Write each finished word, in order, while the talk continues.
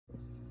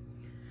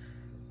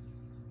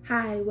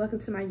Hi, welcome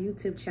to my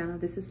YouTube channel.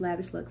 This is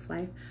Lavish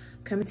Luxlife,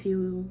 coming to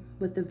you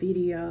with a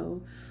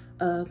video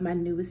of my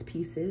newest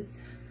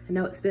pieces. I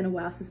know it's been a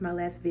while since my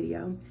last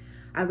video.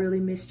 I really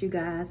missed you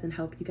guys and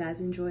hope you guys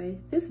enjoy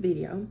this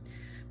video.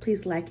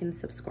 Please like and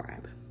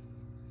subscribe.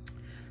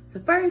 So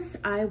first,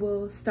 I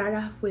will start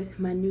off with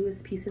my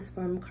newest pieces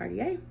from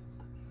Cartier.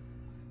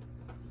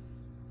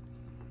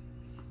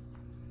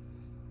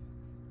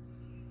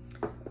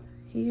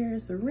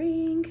 Here's a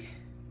ring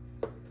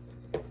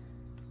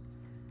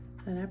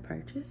that I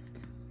purchased.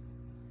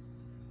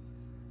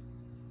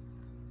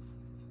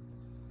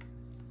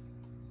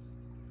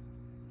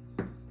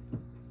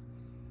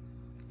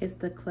 It's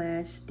the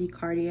Clash de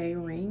Cartier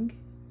ring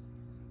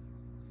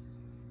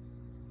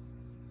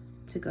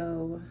to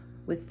go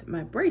with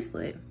my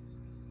bracelet.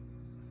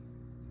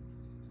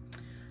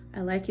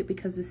 I like it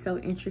because it's so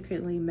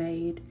intricately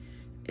made.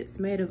 It's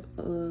made of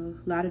a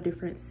lot of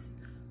different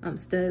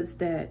studs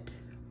that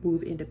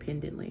move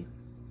independently.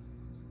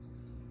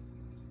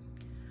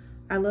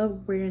 I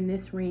love wearing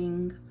this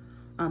ring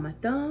on my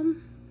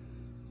thumb,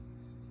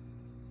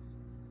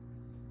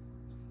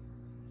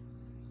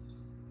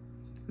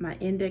 my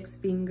index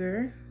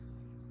finger,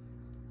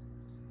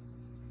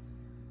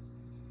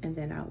 and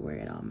then I'll wear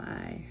it on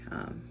my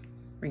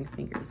ring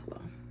finger as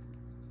well.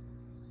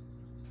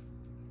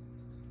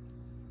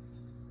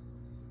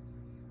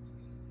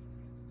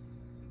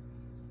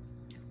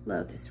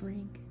 Love this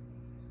ring.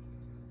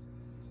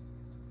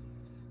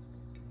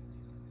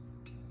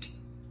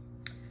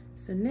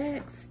 So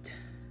next,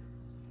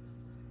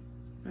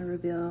 I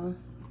reveal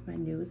my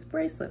newest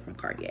bracelet from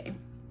Cartier.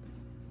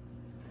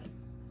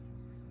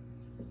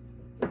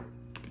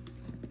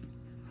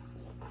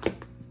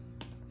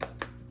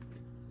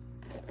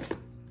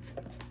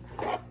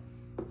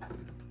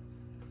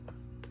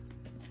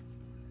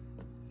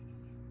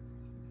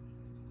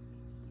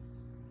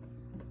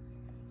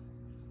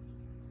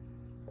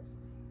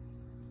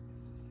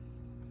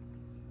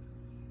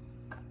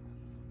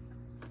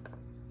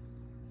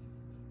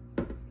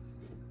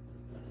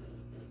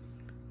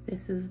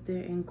 This is the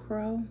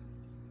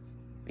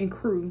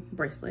Ecrou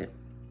bracelet.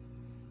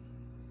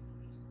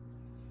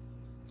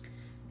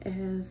 It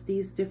has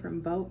these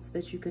different bolts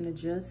that you can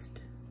adjust.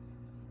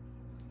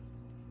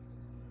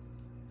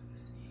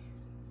 Let's see.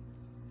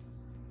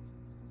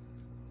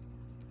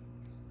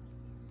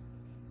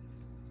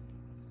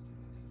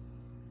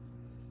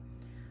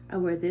 I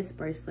wear this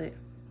bracelet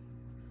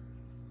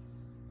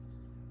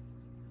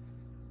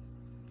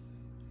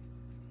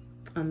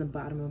on the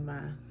bottom of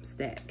my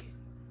stack.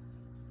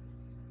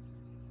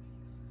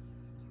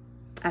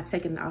 I've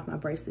taken off my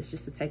bracelets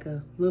just to take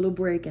a little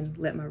break and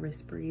let my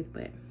wrist breathe,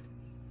 but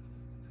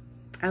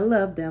I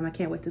love them. I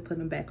can't wait to put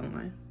them back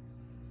on.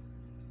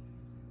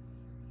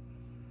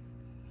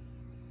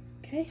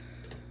 Okay.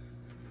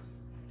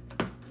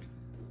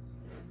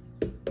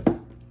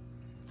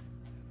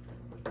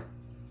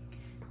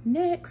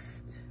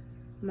 Next,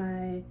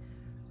 my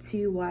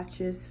two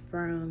watches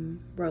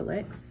from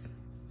Rolex.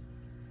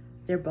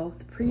 They're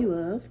both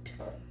pre-loved.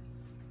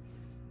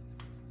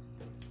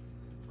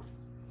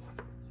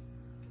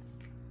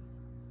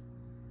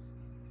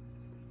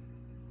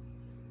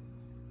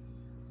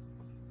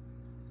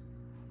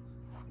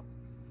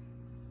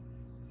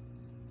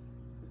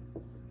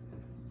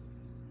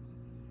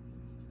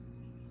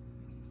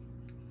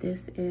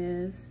 This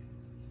is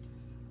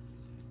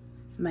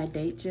my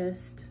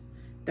Datejust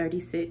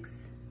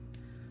 36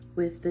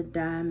 with the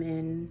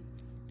diamond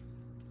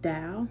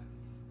dial.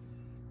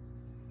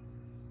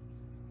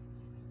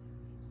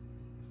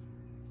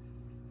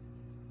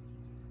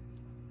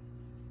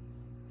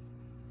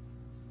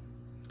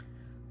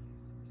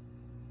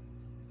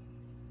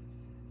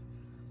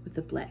 With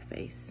the black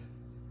face.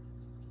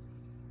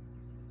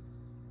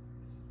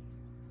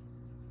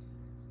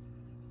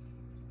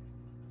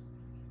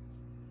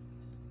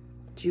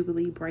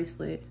 Jubilee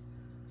bracelet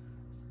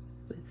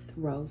with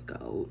rose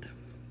gold.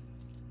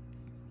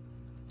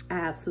 I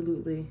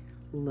absolutely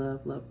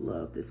love, love,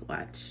 love this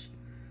watch.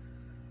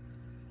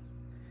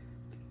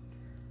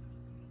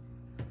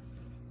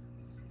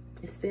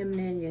 It's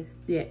feminine,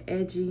 yet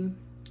edgy.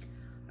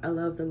 I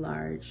love the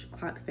large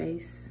clock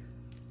face.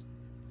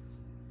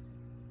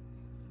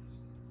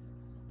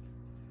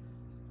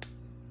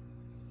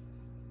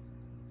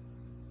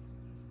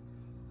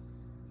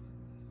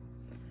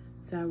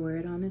 So I wear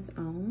it on its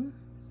own,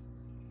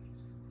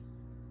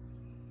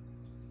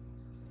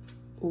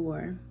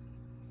 or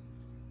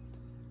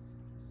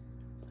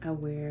I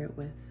wear it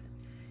with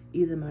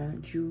either my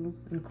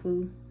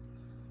Ecrou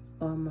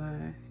or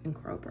my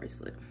Ecrou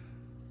bracelet.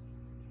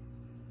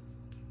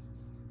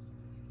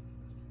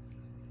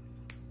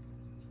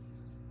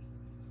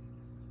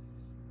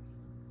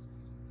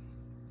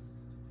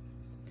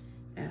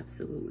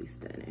 Absolutely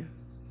stunning.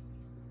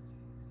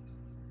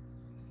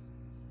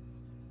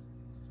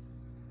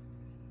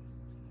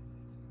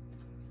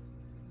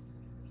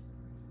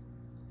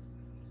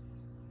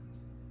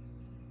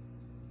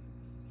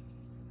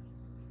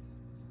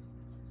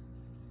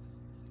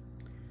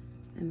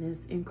 And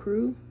this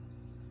Ecrou,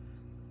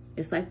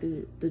 it's like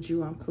the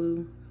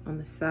JewelersMutual on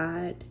the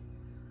side.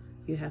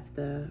 You have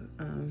to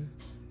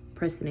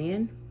press it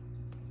in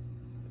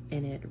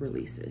and it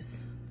releases.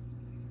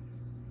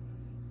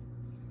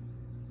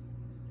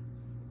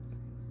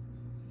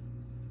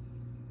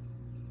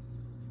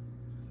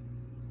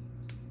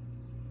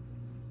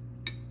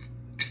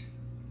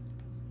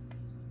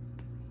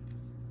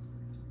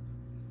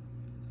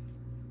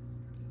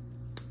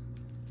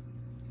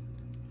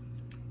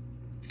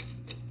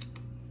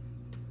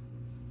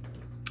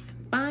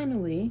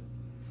 Finally,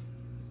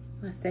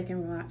 my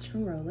second watch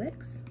from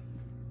Rolex.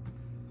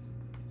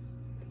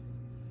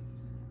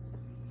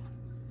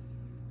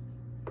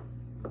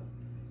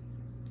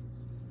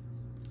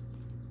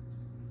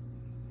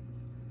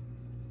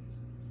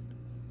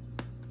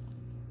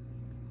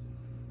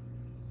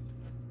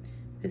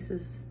 This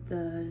is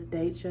the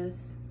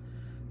Datejust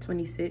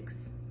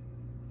 26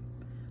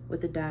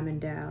 with the diamond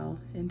dial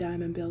and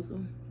diamond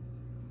bezel.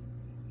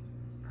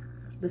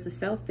 This is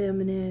so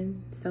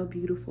feminine, so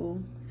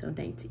beautiful, so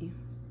dainty.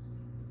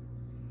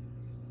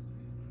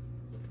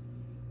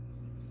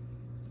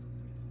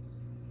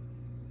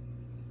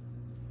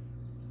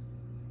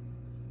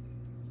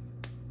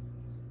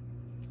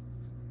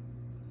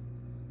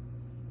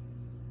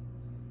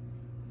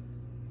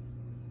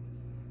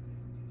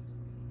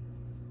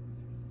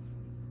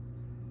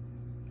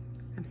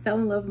 I'm so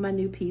in love with my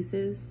new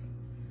pieces.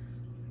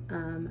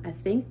 I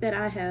think that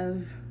I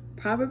have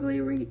probably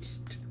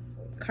reached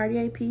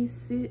Cartier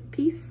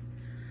piece.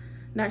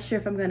 Not sure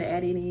if I'm gonna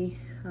add any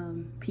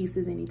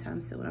pieces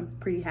anytime soon. I'm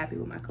pretty happy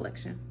with my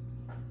collection.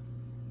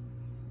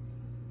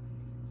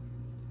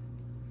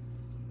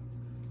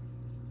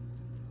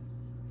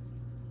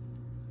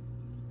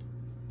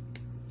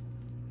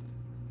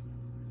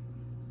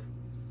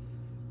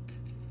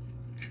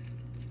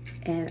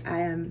 And I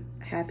am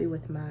happy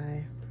with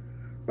my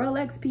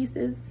Rolex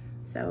pieces,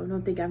 so I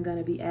don't think I'm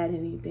gonna be adding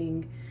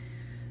anything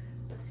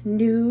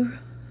new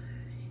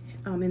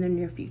in the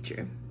near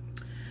future.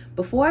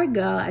 Before I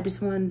go, I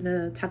just wanted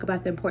to talk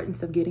about the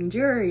importance of getting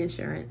jewelry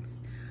insurance.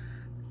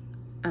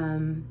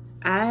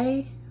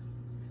 I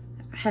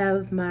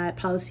have my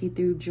policy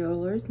through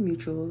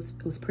JewelersMutual.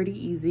 It was pretty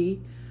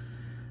easy.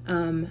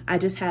 I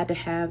just had to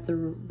have the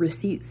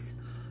receipts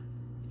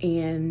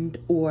and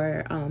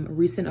or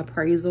recent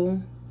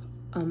appraisal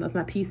of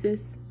my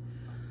pieces.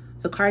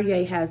 So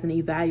Cartier has an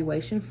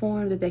evaluation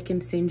form that they can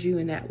send you,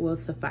 and that will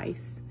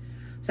suffice.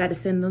 So I had to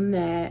send them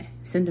that,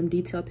 send them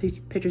detailed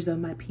pictures of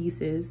my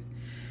pieces,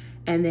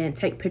 and then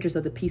take pictures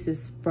of the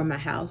pieces from my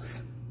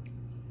house.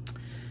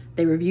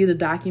 They review the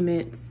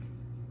documents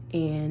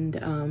and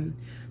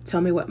tell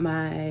me what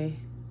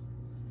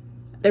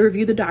they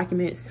review the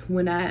documents.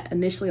 When I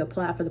initially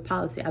applied for the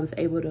policy, I was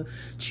able to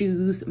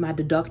choose my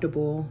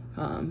deductible.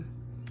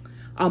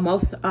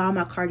 Almost all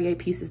my Cartier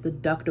pieces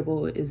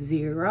deductible is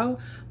 0,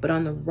 but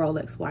on the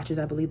Rolex watches,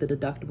 I believe the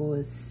deductible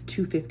is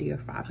 $250 or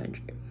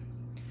 $500.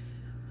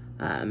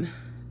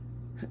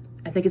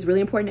 I think it's really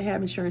important to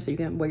have insurance so you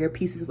can wear your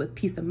pieces with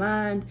peace of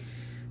mind.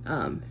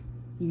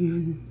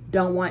 You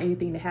don't want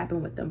anything to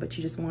happen with them, but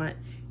you just want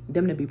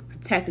them to be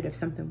protected if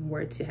something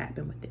were to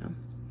happen with them.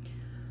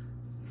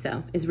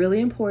 So it's really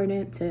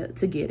important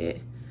to get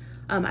it.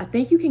 I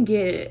think you can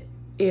get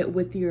it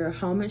with your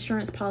home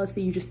insurance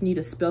policy. You just need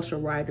a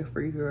special rider for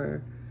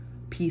your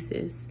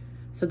pieces.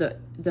 So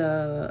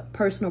the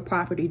personal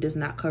property does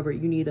not cover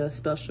it. You need a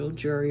special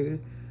jewelry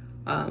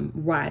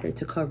rider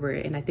to cover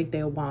it, and I think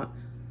they'll want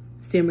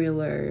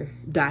similar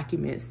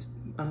documents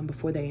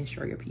before they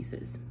insure your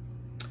pieces.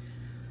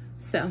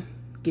 So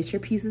get your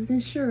pieces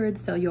insured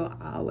so you'll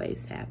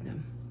always have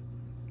them.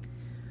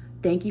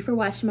 Thank you for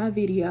watching my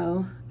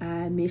video.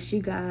 I miss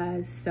you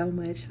guys so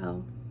much.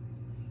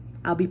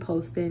 I'll be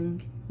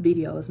posting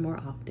videos more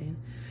often.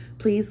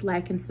 Please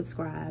like and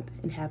subscribe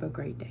and have a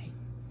great day.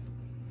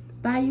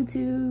 Bye,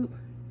 YouTube.